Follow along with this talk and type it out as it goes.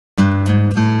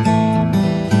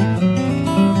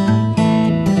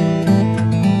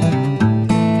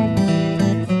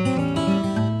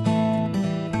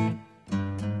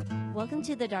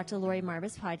the Dr. Lori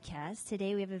Marbas podcast.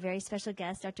 Today we have a very special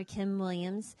guest, Dr. Kim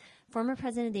Williams, former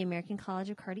president of the American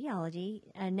College of Cardiology,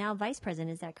 and now vice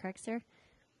president. Is that correct, sir?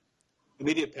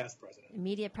 Immediate past president.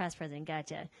 Immediate past president,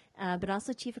 gotcha. But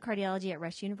also chief of cardiology at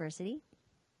Rush University.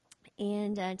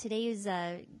 And today he's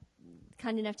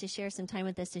kind enough to share some time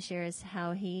with us to share us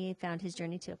how he found his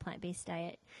journey to a plant-based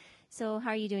diet. So how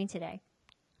are you doing today?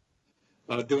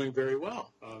 Doing very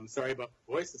well. Sorry about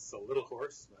the voice. It's a little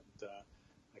hoarse, but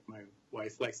like my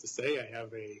wife likes to say, I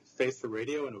have a face for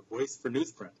radio and a voice for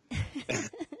newsprint.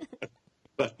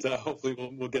 But hopefully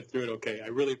we'll get through it okay. I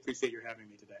really appreciate your having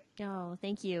me today. Oh,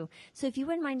 thank you. So if you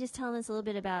wouldn't mind just telling us a little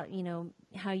bit about,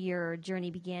 how your journey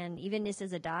began, even just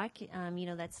as a doc,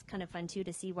 that's kind of fun, too,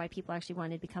 to see why people actually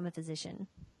wanted to become a physician.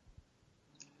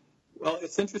 Well,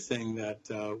 it's interesting that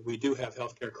we do have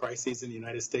healthcare crises in the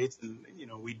United States, and,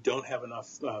 we don't have enough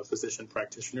physician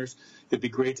practitioners. It'd be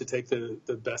great to take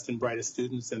the best and brightest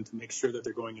students and to make sure that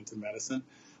they're going into medicine.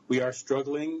 We are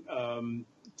struggling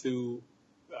to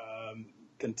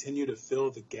continue to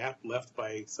fill the gap left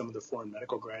by some of the foreign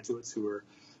medical graduates who are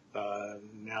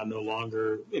now no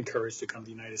longer encouraged to come to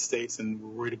the United States, and we're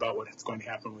worried about what's going to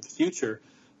happen with the future.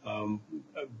 Enough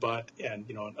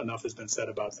has been said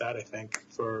about that, I think,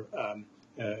 for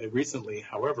recently.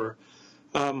 However,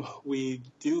 we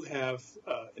do have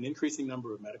an increasing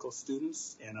number of medical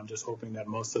students, and I'm just hoping that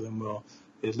most of them will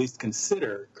at least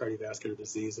consider cardiovascular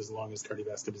disease as long as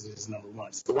cardiovascular disease is number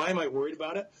one. So why am I worried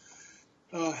about it?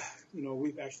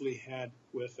 We've actually had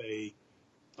with a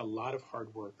lot of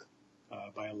hard work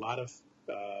by a lot of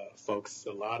folks,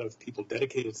 a lot of people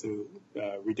dedicated to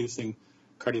reducing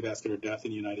cardiovascular death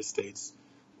in the United States.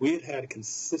 We had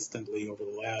consistently over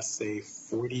the last, say,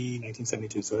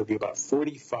 1972, so it would be about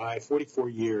 44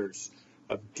 years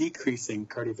of decreasing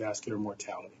cardiovascular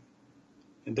mortality.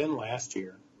 And then last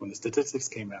year, when the statistics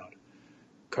came out,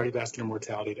 cardiovascular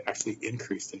mortality had actually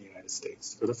increased in the United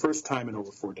States for the first time in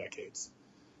over 4 decades.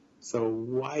 So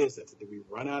why is it? Did we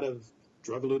run out of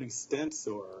drug-eluting stents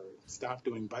or stop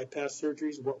doing bypass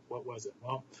surgeries? What was it?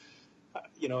 Well,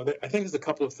 I think there's a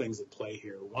couple of things at play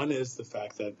here. One is the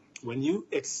fact that when you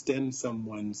extend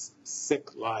someone's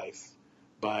sick life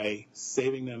by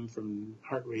saving them from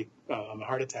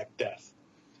heart attack death,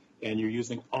 and you're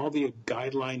using all the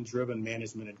guideline-driven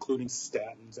management, including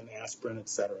statins and aspirin, et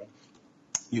cetera,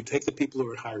 you take the people who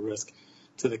are at high risk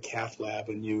to the cath lab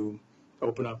and you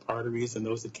open up arteries, and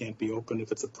those that can't be opened,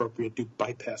 if it's appropriate, do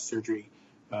bypass surgery.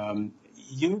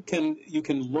 You can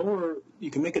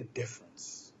make a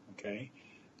difference, okay?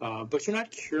 But you're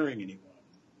not curing anyone.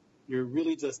 You're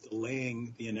really just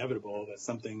delaying the inevitable that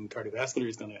something cardiovascular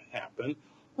is going to happen,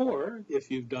 or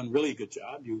if you've done really a good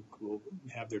job, you will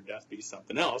have their death be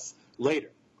something else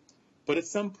later. But at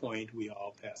some point, we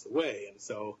all pass away, and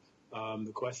so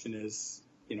the question is,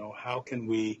 how can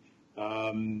we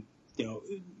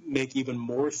make even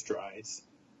more strides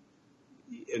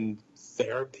in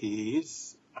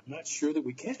therapies? I'm not sure that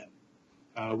we can.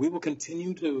 We will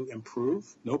continue to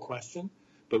improve, no question,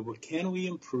 but can we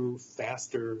improve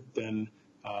faster than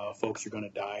folks are going to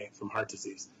die from heart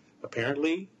disease?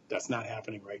 Apparently, that's not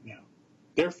happening right now.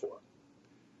 Therefore,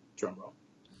 drum roll,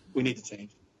 we need to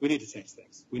change. We need to change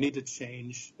things. We need to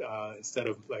change, instead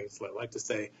of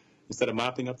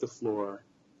mopping up the floor,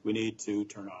 we need to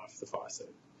turn off the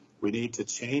faucet. We need to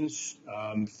change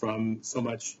from so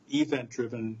much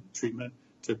event-driven treatment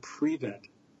to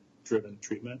prevent-driven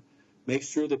treatment. Make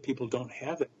sure that people don't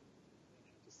have it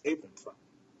to save them from.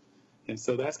 And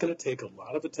so that's going to take a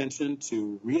lot of attention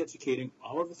to re-educating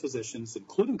all of the physicians,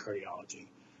 including cardiology,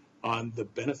 on the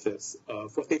benefits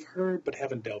of what they've heard but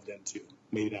haven't delved into.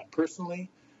 Maybe not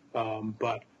personally,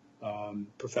 but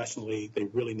professionally, they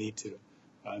really need to.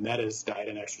 And that is diet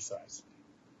and exercise.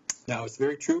 Now, it's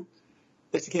very true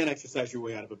that you can't exercise your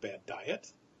way out of a bad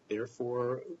diet.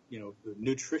 Therefore, the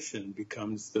nutrition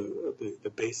becomes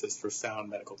the basis for sound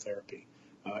medical therapy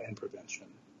and prevention.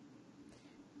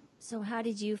 So how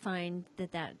did you find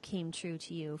that came true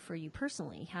to you, for you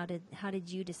personally? How did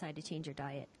you decide to change your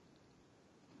diet?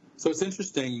 So it's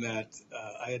interesting that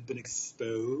I had been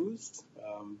exposed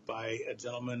by a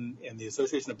gentleman in the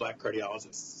Association of Black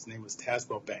Cardiologists. His name was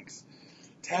Tazewell Banks.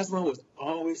 Tazewell was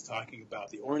always talking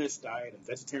about the Ornish diet and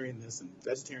vegetarian this and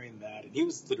vegetarian that, and he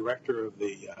was the director of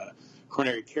the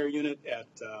coronary care unit at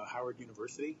Howard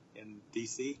University in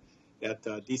D.C.,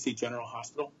 at D.C. General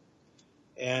Hospital.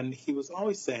 And he was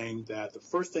always saying that the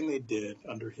first thing they did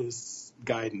under his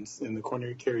guidance in the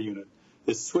coronary care unit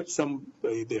is switch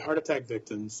the heart attack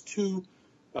victims to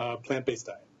plant-based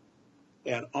diet.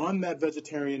 And on that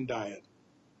vegetarian diet,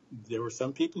 there were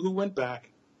some people who went back,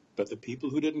 but the people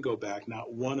who didn't go back,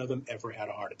 not one of them ever had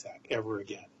a heart attack ever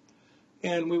again.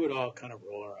 And we would all kind of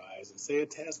roll our eyes and say,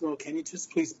 Tazewell, can you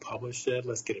just please publish it?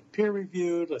 Let's get it peer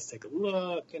reviewed. Let's take a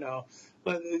look,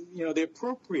 But, the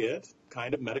appropriate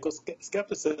kind of medical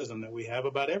skepticism that we have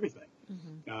about everything.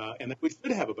 And that we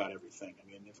should have about everything. I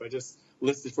mean, if I just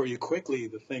listed for you quickly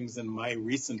the things in my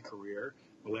recent career,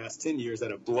 the last 10 years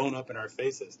that have blown up in our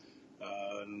faces,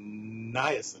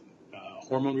 niacin,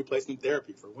 hormone replacement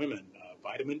therapy for women,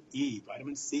 vitamin E,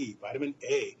 vitamin C, vitamin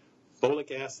A,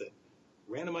 folic acid.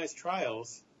 Randomized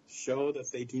trials show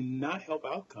that they do not help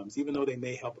outcomes, even though they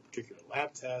may help a particular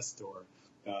lab test or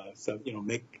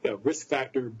make a risk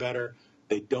factor better.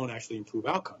 They don't actually improve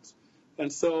outcomes.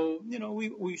 And so,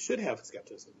 we should have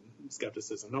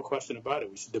skepticism, no question about it.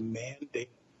 We should demand data.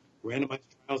 Randomized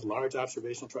trials, large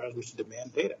observational trials, we should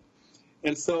demand data.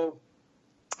 And so,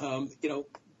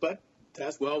 but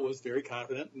Tazewell was very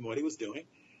confident in what he was doing.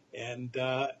 And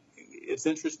it's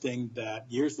interesting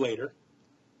that years later,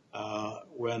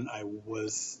 when I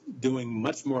was doing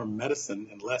much more medicine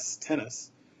and less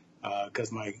tennis,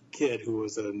 because my kid, who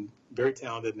was a very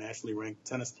talented, nationally ranked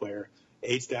tennis player,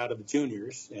 aged out of the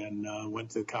juniors and went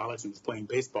to college and was playing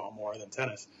baseball more than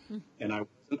tennis. And I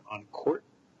wasn't on court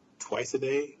twice a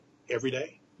day, every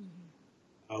day.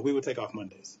 We would take off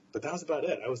Mondays, but that was about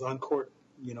it. I was on court,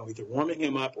 either warming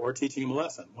him up or teaching him a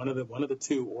lesson, one of the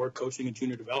two, or coaching in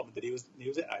junior development that he was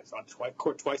in. I was on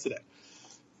court twice a day.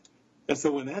 And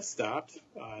so when that stopped,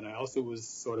 and I also was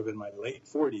sort of in my late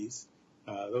 40s,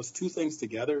 those two things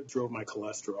together drove my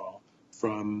cholesterol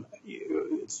from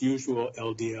its usual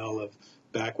LDL of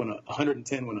back when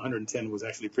 110 was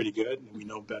actually pretty good, and we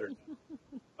know better now,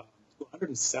 to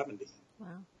 170. Wow.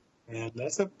 And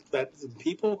that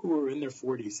people who are in their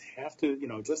 40s have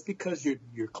to, just because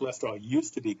your cholesterol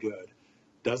used to be good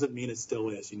doesn't mean it still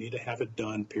is. You need to have it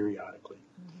done periodically.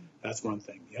 That's one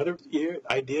thing. The other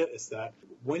idea is that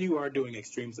when you are doing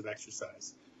extremes of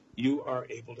exercise, you are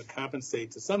able to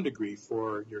compensate to some degree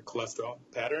for your cholesterol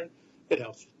pattern. It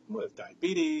helps with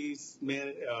diabetes,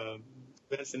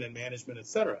 prevention and management,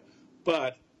 etc.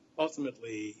 But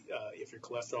ultimately, if your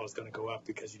cholesterol is going to go up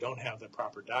because you don't have the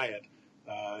proper diet,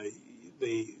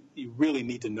 you really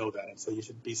need to know that. And so you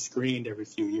should be screened every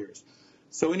few years.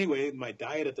 So anyway, my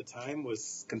diet at the time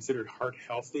was considered heart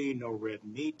healthy, no red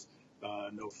meat,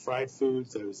 no fried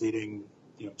foods. I was eating,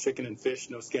 chicken and fish,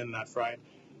 no skin, not fried,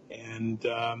 and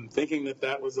thinking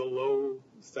that was a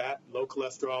low-fat,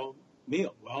 low-cholesterol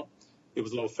meal. Well, it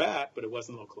was low-fat, but it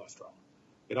wasn't low cholesterol.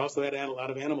 It also had a lot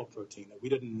of animal protein that we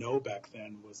didn't know back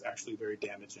then was actually very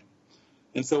damaging.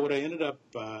 And so what I ended up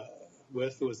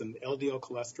with was an LDL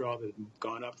cholesterol that had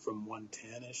gone up from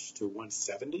 110-ish to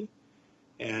 170.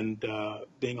 And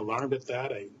being alarmed at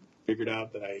that, I figured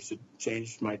out that I should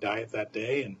change my diet that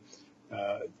day, and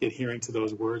adhering to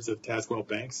those words of Tazewell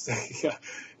Banks,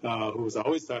 who was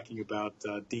always talking about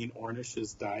Dean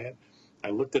Ornish's diet. I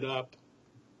looked it up.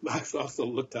 I also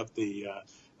looked up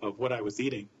of what I was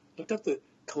eating. Looked up the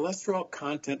cholesterol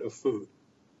content of food.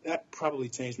 That probably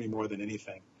changed me more than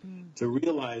anything. To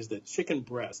realize that chicken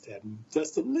breast had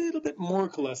just a little bit more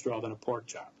cholesterol than a pork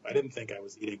chop. I didn't think I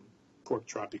was eating pork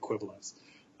chop equivalents.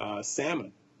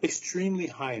 Salmon, extremely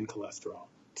high in cholesterol.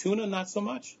 Tuna, not so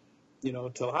much.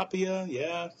 Tilapia,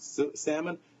 yeah,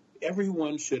 salmon.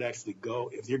 Everyone should actually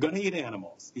go. If you're going to eat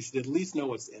animals, you should at least know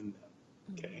what's in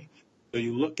them, okay? So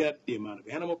you look at the amount of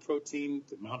animal protein,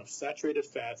 the amount of saturated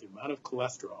fat, the amount of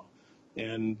cholesterol,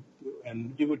 and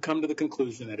you would come to the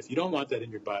conclusion that if you don't want that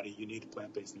in your body, you need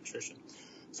plant-based nutrition.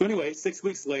 So anyway, 6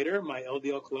 weeks later, my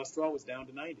LDL cholesterol was down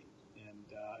to 90,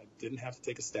 and I didn't have to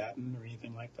take a statin or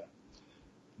anything like that.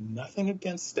 Nothing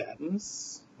against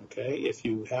statins, okay? If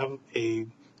you have a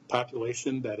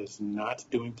population that is not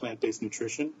doing plant-based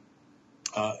nutrition,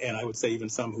 and I would say even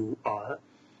some who are,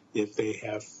 if they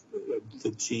have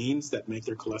the genes that make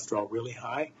their cholesterol really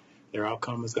high, their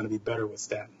outcome is going to be better with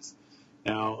statins.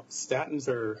 Now, statins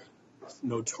are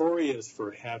notorious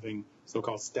for having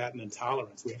so-called statin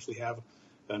intolerance. We actually have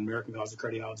an American College of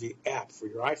Cardiology app for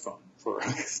your iPhone for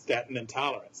statin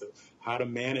intolerance, so how to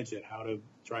manage it, how to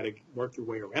try to work your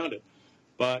way around it.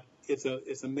 But it's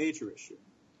a major issue.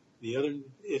 The other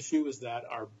issue is that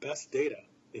our best data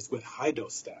is with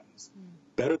high-dose statins,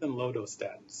 better than low-dose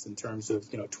statins in terms of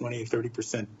 20,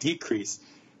 30% decrease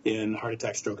in heart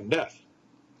attack, stroke, and death.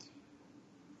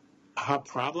 Our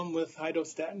problem with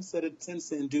high-dose statins is that it tends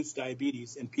to induce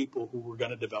diabetes in people who were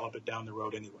going to develop it down the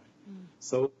road anyway.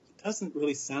 So it doesn't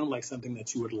really sound like something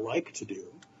that you would like to do.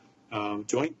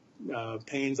 Joint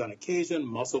pains on occasion,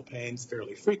 muscle pains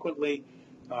fairly frequently,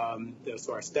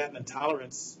 So our statin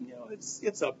intolerance,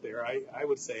 it's up there. I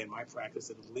would say in my practice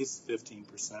at least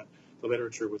 15%. The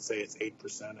literature would say it's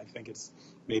 8%. I think it's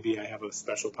maybe I have a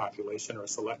special population or a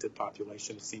selected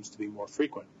population. It seems to be more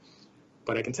frequent.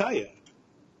 But I can tell you,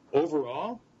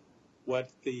 overall,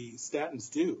 what the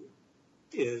statins do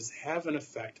is have an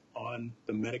effect on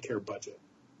the Medicare budget,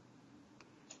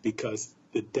 because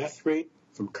the death rate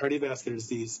from cardiovascular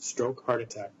disease, stroke, heart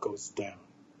attack goes down.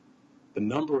 The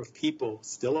number of people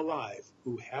still alive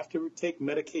who have to take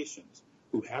medications,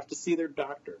 who have to see their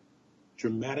doctor,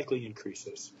 dramatically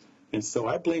increases. And so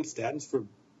I blame statins for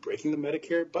breaking the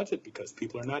Medicare budget because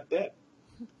people are not dead.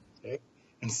 Okay?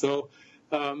 And so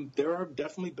there are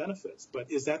definitely benefits,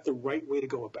 but is that the right way to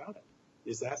go about it?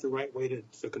 Is that the right way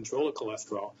to control a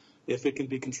cholesterol if it can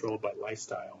be controlled by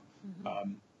lifestyle?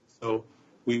 Mm-hmm. So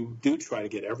we do try to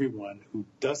get everyone who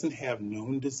doesn't have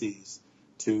known disease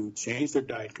to change their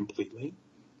diet completely,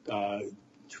 to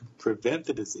prevent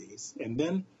the disease. And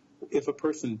then if a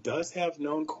person does have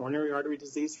known coronary artery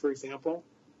disease, for example,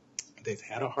 they've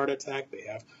had a heart attack, they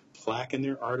have plaque in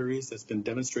their arteries that's been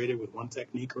demonstrated with one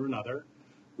technique or another,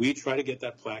 we try to get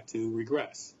that plaque to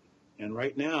regress. And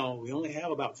right now, we only have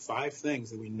about 5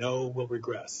 things that we know will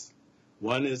regress.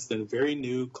 One is the very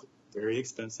new, very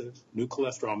expensive new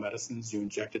cholesterol medicines. You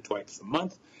inject it twice a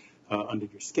month under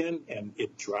your skin, and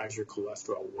it drives your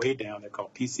cholesterol way down. They're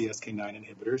called PCSK9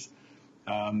 inhibitors.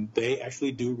 They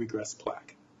actually do regress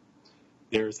plaque.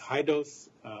 There's high-dose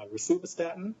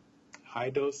rosuvastatin,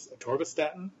 high-dose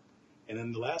atorvastatin, and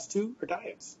then the last 2 are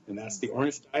diets, and that's the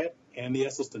Ornish diet and the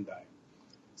Esselstyn diet.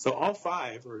 So all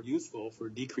 5 are useful for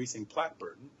decreasing plaque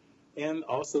burden and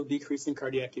also decreasing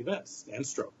cardiac events and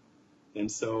stroke.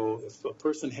 And so if a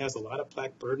person has a lot of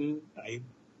plaque burden, I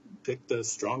pick the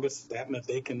strongest statin that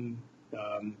they can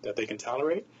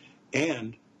tolerate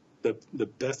and the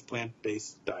best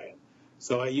plant-based diet.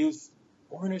 So I use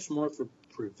Ornish more for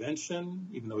prevention,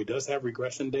 even though he does have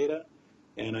regression data,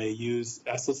 and I use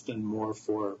Esselstyn more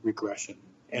for regression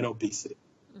and obesity,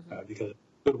 because it's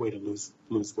a good way to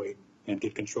lose weight and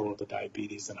get control of the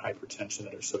diabetes and hypertension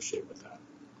that are associated with that.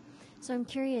 So I'm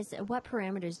curious, what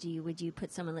parameters would you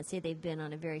put someone, let's say they've been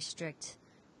on a very strict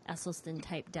Esselstyn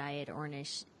type diet,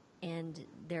 Ornish, and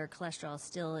their cholesterol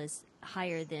still is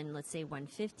higher than, let's say,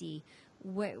 150,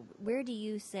 where do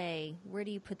you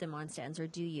put them on statins, or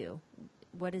do you?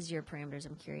 What is your parameters?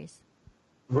 I'm curious.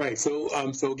 Right. So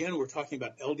again, we're talking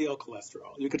about LDL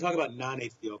cholesterol. You can talk about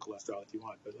non-HDL cholesterol if you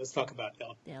want, but let's talk about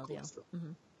LDL cholesterol.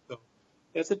 Mm-hmm. So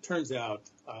as it turns out,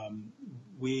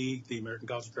 the American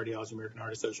College of Cardiology, American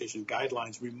Heart Association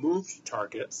guidelines removed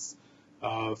targets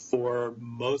for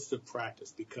most of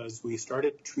practice because we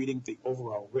started treating the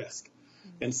overall risk.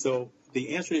 Mm-hmm. And so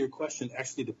the answer to your question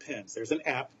actually depends. There's an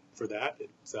app for that.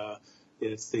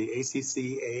 It's the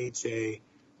ACC AHA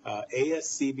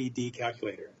ASCVD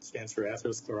calculator. It stands for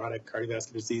atherosclerotic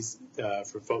cardiovascular disease.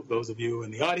 For those of you in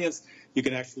the audience, you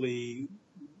can actually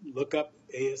look up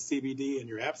ASCVD in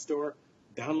your app store,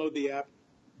 download the app,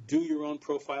 do your own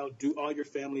profile, do all your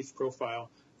family's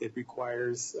profile. It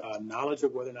requires knowledge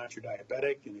of whether or not you're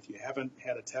diabetic, and if you haven't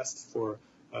had a test for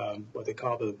what they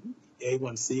call the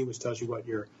A1C, which tells you what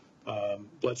your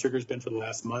blood sugar's been for the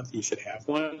last month, you should have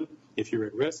one if you're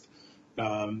at risk.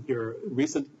 Your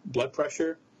recent blood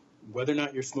pressure, whether or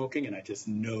not you're smoking, and I just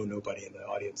know nobody in the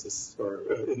audience is, or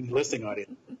in the listening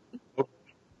audience,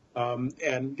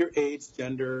 and your age,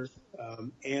 gender,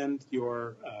 and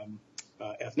your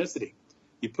ethnicity.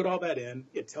 You put all that in,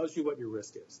 it tells you what your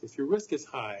risk is. If your risk is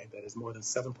high, that is more than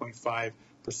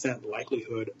 7.5%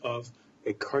 likelihood of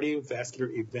a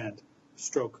cardiovascular event,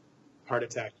 stroke, heart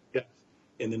attack, death,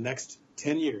 in the next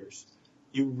 10 years,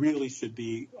 you really should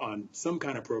be on some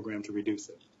kind of program to reduce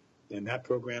it. And that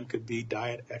program could be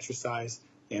diet, exercise,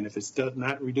 and if it's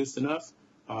not reduced enough,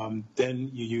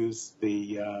 then you use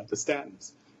the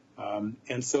statins.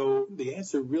 And so the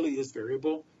answer really is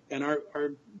variable, and our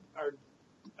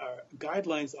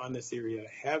guidelines on this area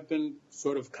have been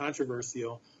sort of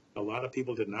controversial. A lot of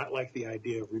people did not like the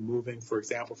idea of removing, for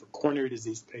example, for coronary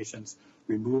disease patients,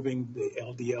 removing the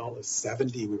LDL of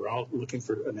 70. We were all looking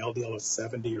for an LDL of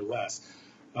 70 or less.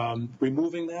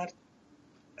 Removing that,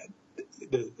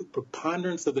 the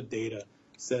preponderance of the data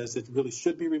says it really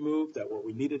should be removed, that what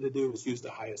we needed to do is use the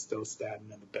highest dose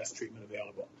statin and the best treatment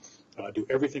available. Do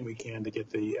everything we can to get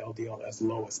the LDL as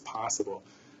low as possible.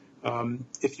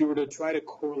 If you were to try to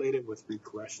correlate it with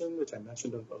regression, which I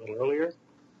mentioned a little earlier,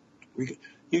 you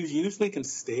usually can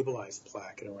stabilize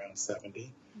plaque at around 70.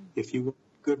 Mm-hmm. If you want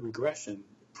good regression,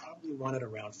 you probably want it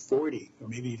around 40 or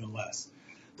maybe even even less.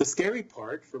 The scary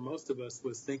part for most of us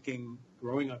was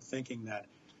growing up thinking that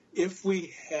if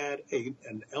we had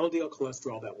an LDL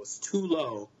cholesterol that was too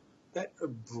low, that your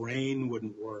brain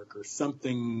wouldn't work or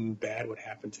something bad would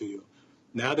happen to you.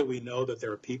 Now that we know that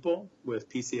there are people with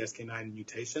PCSK9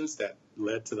 mutations that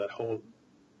led to that whole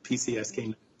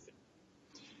PCSK9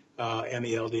 and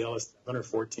the LDL is 7 or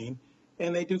 14,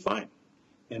 and they do fine.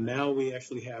 And now we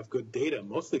actually have good data,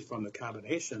 mostly from the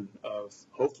combination of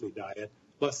hopefully diet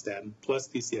plus statin plus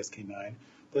PCSK9,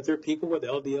 that there are people with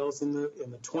LDLs in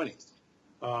the 20s.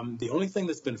 The only thing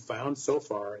that's been found so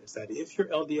far is that if your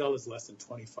LDL is less than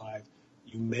 25,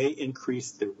 you may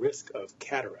increase the risk of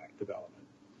cataract development.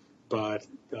 But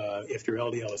if your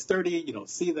LDL is 30, you don't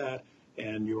see that,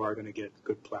 and you are going to get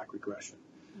good plaque regression.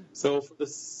 So for the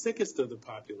sickest of the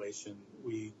population,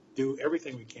 we do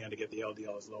everything we can to get the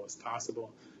LDL as low as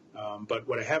possible. But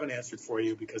what I haven't answered for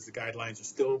you, because the guidelines are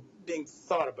still being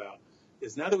thought about,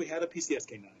 is now that we have the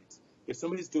PCSK9s, if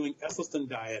somebody's doing Esselstyn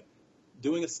diet,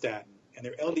 doing a statin, and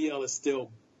their LDL is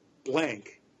still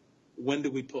blank, when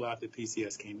do we pull out the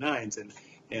PCSK9s?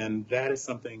 And that is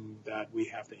something that we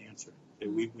have to answer.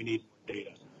 We need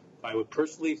data. I would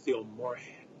personally feel more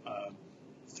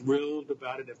thrilled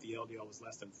about it if the LDL was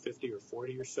less than 50 or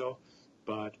 40 or so,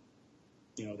 but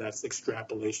that's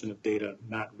extrapolation of data,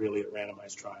 not really a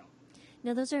randomized trial.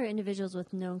 Now, those are individuals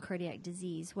with known cardiac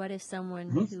disease. What if someone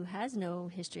who has no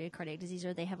history of cardiac disease,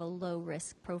 or they have a low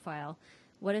risk profile,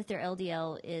 what if their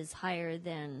LDL is higher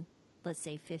than, let's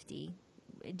say, 50?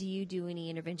 Do you do any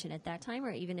intervention at that time,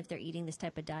 or even if they're eating this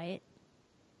type of diet?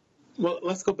 Well,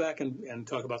 let's go back and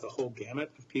talk about the whole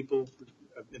gamut of people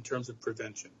in terms of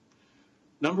prevention.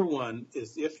 Number one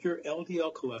is if your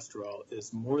LDL cholesterol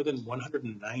is more than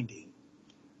 190,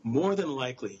 more than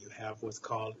likely you have what's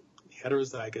called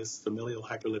heterozygous familial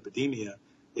hyperlipidemia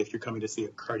if you're coming to see a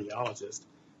cardiologist.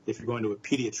 If you're going to a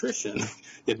pediatrician,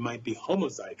 it might be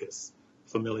homozygous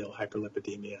familial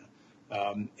hyperlipidemia.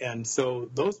 And so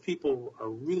those people are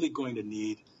really going to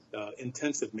need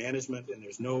intensive management, and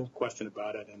there's no question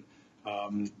about it.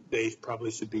 And they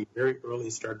probably should be very early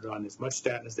started on as much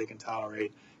statin as they can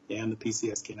tolerate, and the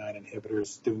PCSK9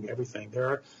 inhibitors, doing everything. There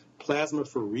are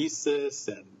plasmapheresis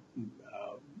and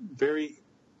very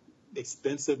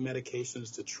expensive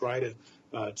medications to try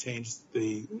to change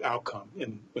the outcome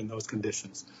in those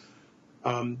conditions.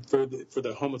 For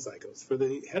the homozygotes. For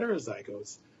the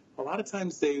heterozygotes, a lot of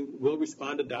times they will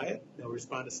respond to diet, they'll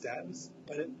respond to statins,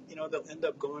 but they'll end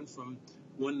up going from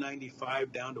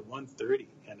 195 down to 130.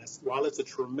 And while it's a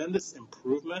tremendous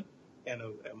improvement, and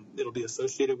it'll be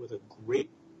associated with a great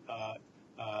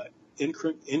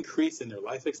increase in their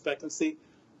life expectancy,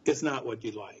 it's not what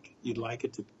you'd like. You'd like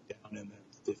it to be down in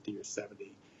the 50 or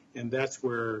 70. And that's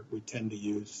where we tend to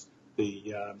use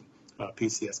the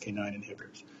PCSK9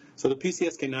 inhibitors. So the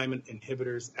PCSK9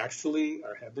 inhibitors actually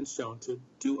have been shown to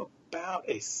do about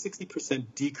a 60%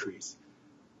 decrease,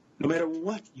 no matter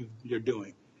what you're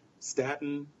doing.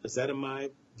 Statin,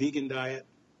 ezetimibe, vegan diet,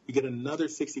 you get another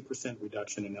 60%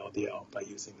 reduction in LDL by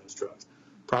using those drugs.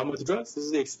 Problem with the drugs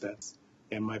is the expense.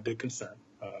 And my big concern,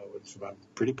 which I'm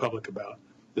pretty public about,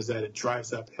 is that it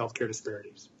drives up healthcare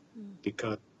disparities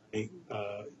because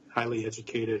highly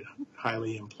educated,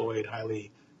 highly employed,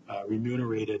 highly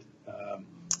remunerated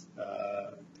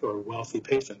or wealthy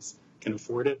patients can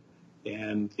afford it,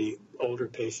 and the older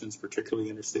patients, particularly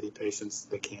inner city patients,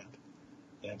 they can't.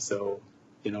 And so,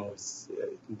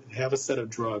 have a set of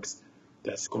drugs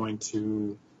that's going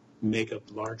to make a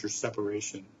larger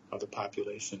separation of the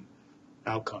population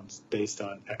outcomes based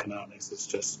on economics. It's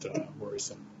just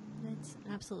worrisome. That's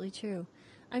absolutely true.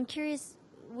 I'm curious,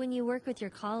 when you work with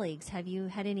your colleagues, have you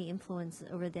had any influence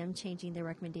over them changing their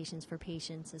recommendations for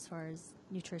patients as far as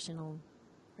nutritional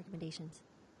recommendations?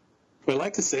 Well, I'd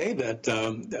like to say that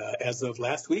as of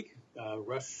last week,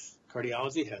 Rush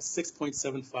Cardiology has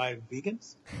 6.75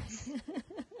 vegans.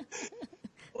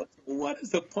 What is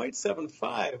the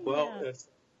 0.75? Well, it's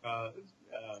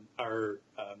our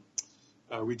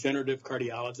regenerative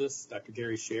cardiologist, Dr.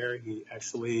 Gary Scher, he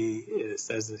actually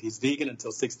says that he's vegan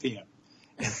until 6 p.m.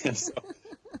 And so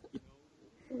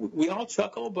we all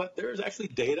chuckle, but there's actually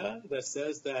data that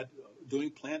says that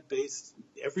doing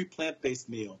every plant-based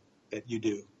meal that you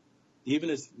do,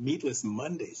 even as meatless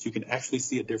Mondays, you can actually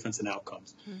see a difference in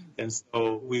outcomes. And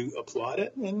so we applaud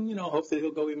it, and hopefully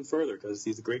he'll go even further because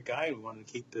he's a great guy, and we want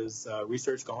to keep his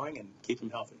research going and keep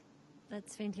him healthy.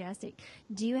 That's fantastic.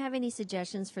 Do you have any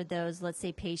suggestions for those, let's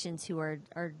say, patients who are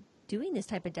doing this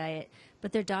type of diet,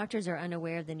 but their doctors are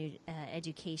unaware of the new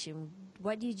education?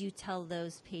 What did you tell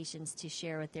those patients to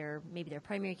share with maybe their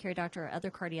primary care doctor or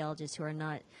other cardiologists who are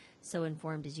not so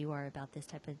informed as you are about this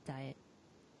type of diet?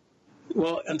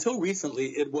 Well, until recently,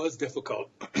 it was difficult.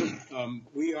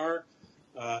 We are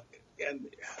and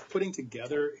putting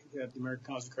together at the American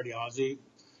College of Cardiology,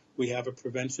 we have a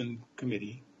prevention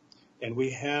committee, and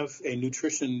we have a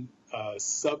nutrition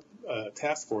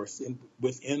task force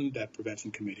within that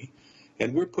prevention committee,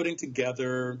 and we're putting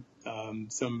together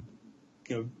some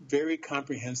very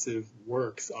comprehensive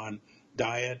works on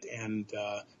diet and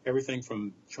everything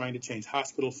from trying to change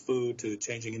hospital food to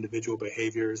changing individual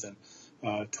behaviors, and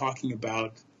talking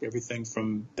about everything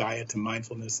from diet to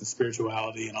mindfulness and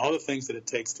spirituality and all the things that it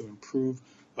takes to improve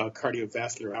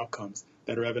cardiovascular outcomes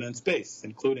that are evidence-based,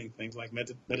 including things like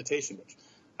meditation, which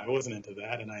I wasn't into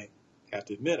that, and I have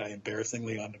to admit, I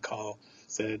embarrassingly on the call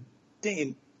said,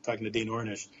 Dean, talking to Dean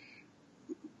Ornish,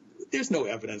 there's no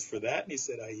evidence for that. And he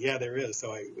said, yeah, there is.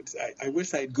 So I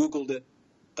wish I had Googled it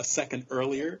a second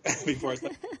earlier before I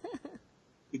started,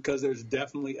 because there's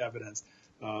definitely evidence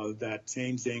that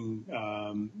changing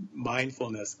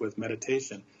mindfulness with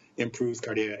meditation improves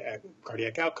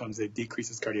cardiac outcomes. It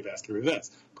decreases cardiovascular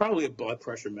events. Probably a blood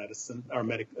pressure medicine or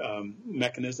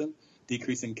mechanism,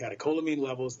 decreasing catecholamine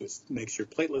levels, which makes your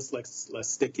platelets less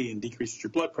sticky and decreases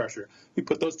your blood pressure. You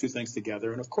put those two things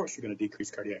together, and of course you're going to decrease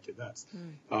cardiac events.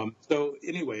 So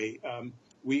anyway,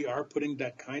 we are putting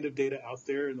that kind of data out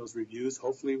there, and those reviews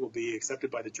hopefully will be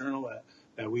accepted by the journal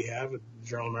that we have, the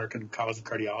Journal of the American College of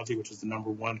Cardiology, which is the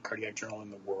 #1 cardiac journal in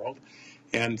the world.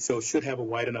 And so should have a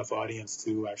wide enough audience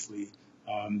to actually,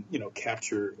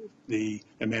 capture the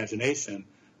imagination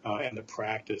and the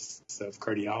practice of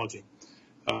cardiology.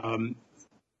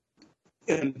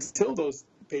 Until those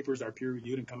papers are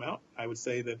peer-reviewed and come out, I would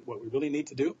say that what we really need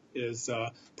to do is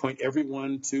point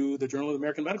everyone to the Journal of the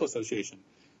American Medical Association.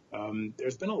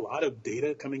 There's been a lot of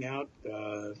data coming out,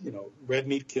 red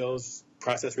meat kills,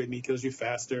 processed red meat kills you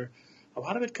faster. A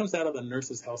lot of it comes out of the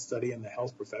Nurses' Health Study and the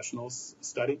Health Professionals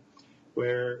Study,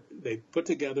 where they put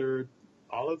together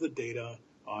all of the data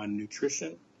on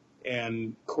nutrition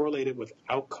and correlate it with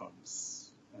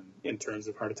outcomes in terms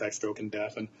of heart attack, stroke, and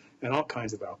death, and all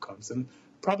kinds of outcomes. And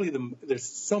probably there's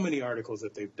so many articles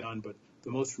that they've done, but the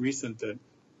most recent that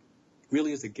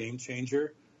really is a game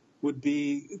changer would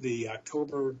be the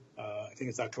October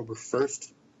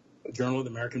 1st, Journal of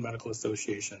the American Medical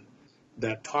Association,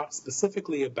 that talks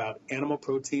specifically about animal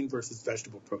protein versus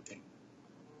vegetable protein.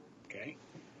 Okay,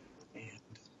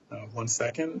 and 1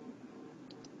 second.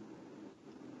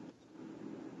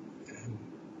 I'm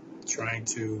trying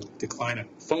to decline a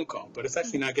phone call, but it's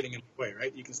actually not getting in the way,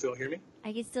 right? You can still hear me?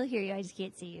 I can still hear you. I just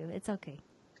can't see you. It's okay.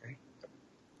 Okay,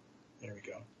 there we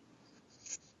go.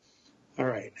 All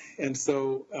right, and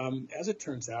so as it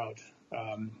turns out,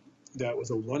 that was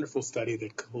a wonderful study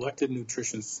that collected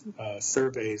nutrition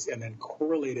surveys and then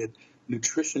correlated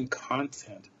nutrition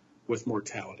content with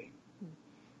mortality.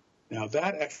 Now,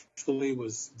 that actually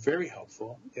was very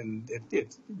helpful, and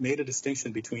it made a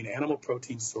distinction between animal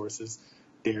protein sources,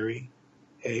 dairy,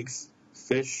 eggs,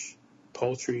 fish,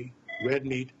 poultry, red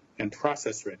meat, and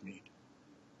processed red meat,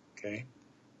 okay?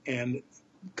 And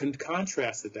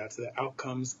contrasted that to the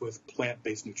outcomes with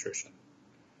plant-based nutrition,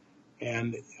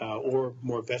 and or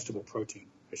more vegetable protein,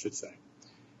 I should say.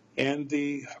 And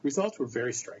the results were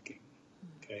very striking,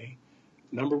 okay?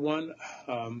 Number one,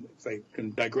 if I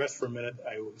can digress for a minute,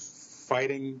 I was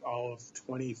fighting all of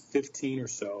 2015 or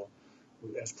so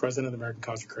as president of the American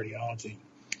College of Cardiology,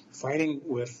 fighting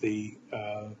with the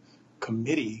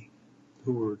committee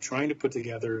who were trying to put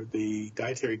together the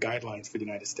dietary guidelines for the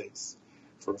United States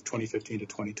for 2015 to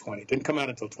 2020. It didn't come out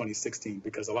until 2016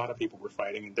 because a lot of people were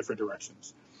fighting in different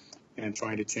directions and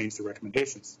trying to change the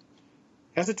recommendations.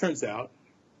 As it turns out,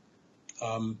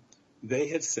 they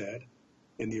had said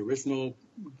in the original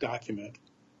document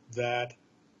that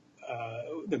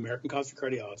the American College of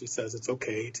Cardiology says it's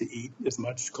okay to eat as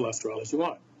much cholesterol as you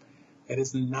want. That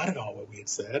is not at all what we had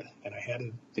said, and I had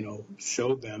to,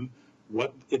 show them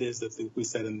what it is that we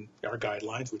said in our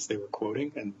guidelines, which they were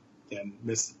quoting and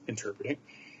misinterpreting.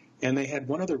 And they had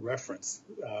one other reference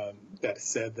that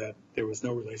said that there was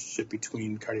no relationship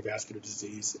between cardiovascular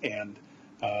disease and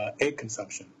egg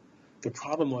consumption. The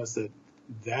problem was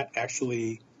that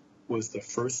actually was the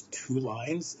first 2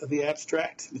 lines of the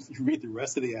abstract. If you read the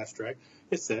rest of the abstract,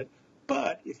 it said,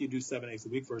 but if you do 7 eggs a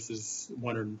week versus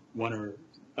one or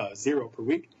 0 per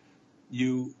week,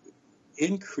 you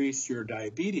increase your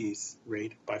diabetes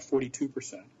rate by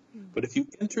 42%. But if you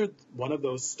entered one of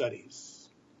those studies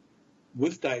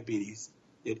with diabetes,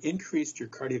 it increased your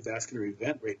cardiovascular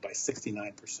event rate by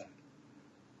 69%.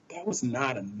 That was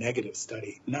not a negative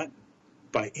study, not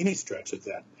by any stretch of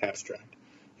that abstract.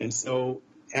 And so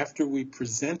after we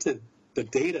presented the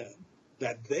data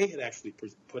that they had actually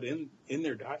put in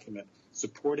their document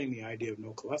supporting the idea of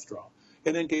no cholesterol,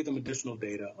 and then gave them additional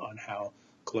data on how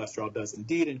cholesterol does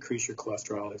indeed increase your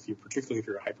cholesterol. Particularly if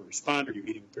you're a hyper-responder, you're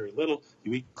eating very little,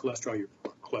 you eat cholesterol, your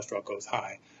cholesterol goes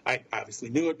high. I obviously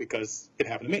knew it because it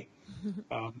happened to me.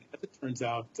 As it turns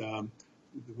out,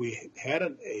 we had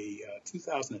a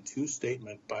 2002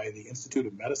 statement by the Institute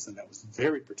of Medicine that was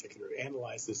very particular,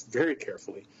 analyzed this very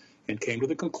carefully, and came to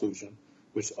the conclusion,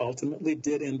 which ultimately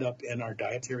did end up in our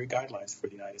dietary guidelines for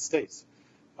the United States,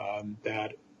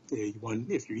 that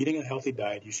if you're eating a healthy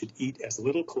diet, you should eat as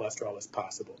little cholesterol as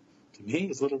possible. To me,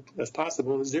 as little as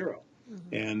possible is zero.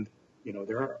 Mm-hmm. And,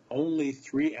 there are only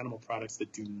 3 animal products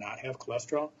that do not have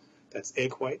cholesterol. That's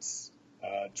egg whites,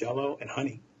 Jell-O, and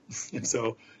honey. And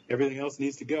so everything else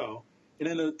needs to go. And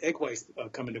then the egg whites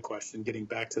come into question, getting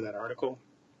back to that article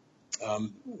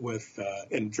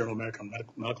in Journal of American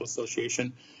Medical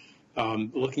Association,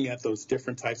 looking at those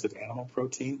different types of animal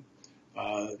protein.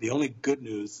 The only good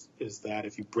news is that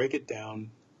if you break it down,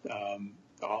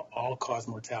 all-cause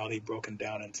mortality broken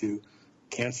down into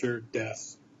cancer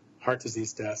deaths, heart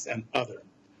disease deaths, and other,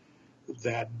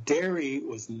 that dairy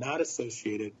was not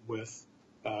associated with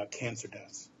cancer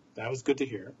deaths. That was good to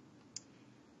hear.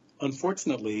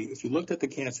 Unfortunately, if you looked at the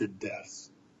cancer deaths,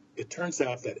 it turns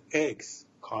out that eggs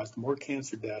caused more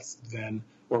cancer deaths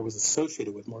or was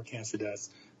associated with more cancer deaths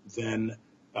than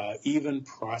even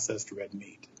processed red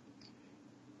meat.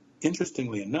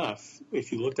 Interestingly enough,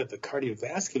 if you looked at the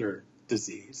cardiovascular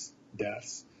disease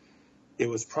deaths, it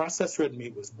was processed red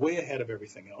meat was way ahead of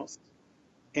everything else.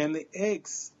 And the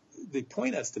eggs, the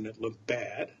point estimate looked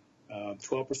bad,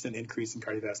 12% increase in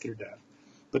cardiovascular death.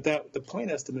 But the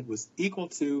point estimate was equal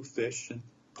to fish and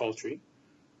poultry,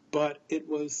 but it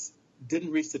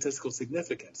didn't reach statistical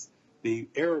significance. The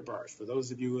error bars, for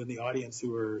those of you in the audience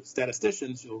who are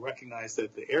statisticians, you'll recognize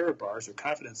that the error bars or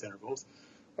confidence intervals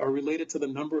are related to the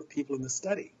number of people in the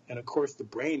study. And of course, the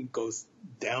brain goes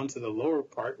down to the lower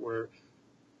part where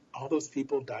all those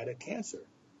people died of cancer.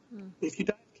 If you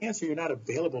die of cancer, you're not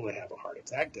available to have a heart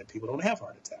attack. Dead people don't have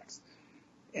heart attacks.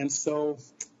 And so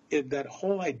that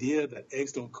whole idea that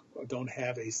eggs don't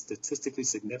have a statistically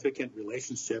significant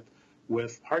relationship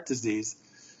with heart disease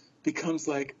becomes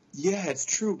like, yeah, it's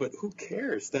true, but who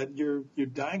cares that you're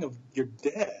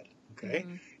dead, okay?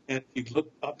 Mm-hmm. And if you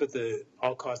look up at the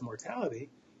all-cause mortality,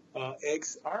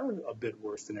 eggs are a bit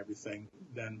worse than everything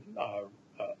than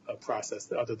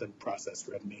other than processed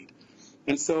red meat.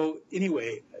 And so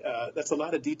anyway, that's a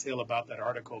lot of detail about that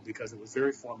article because it was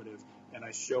very formative, and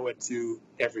I show it to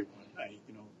everyone.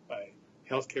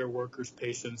 Healthcare workers,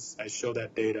 patients, I show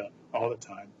that data all the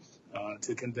time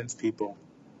to convince people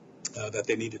that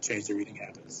they need to change their eating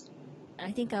habits.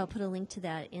 I think I'll put a link to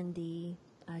that in the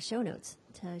show notes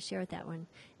to share with that one.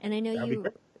 And I know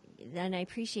and I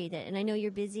appreciate it. And I know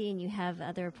you're busy and you have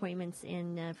other appointments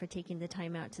for taking the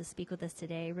time out to speak with us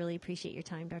today. I really appreciate your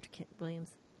time, Dr.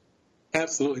 Williams.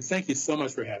 Absolutely. Thank you so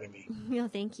much for having me. No,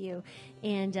 thank you.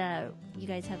 And you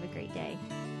guys have a great day.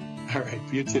 All right.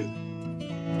 You too.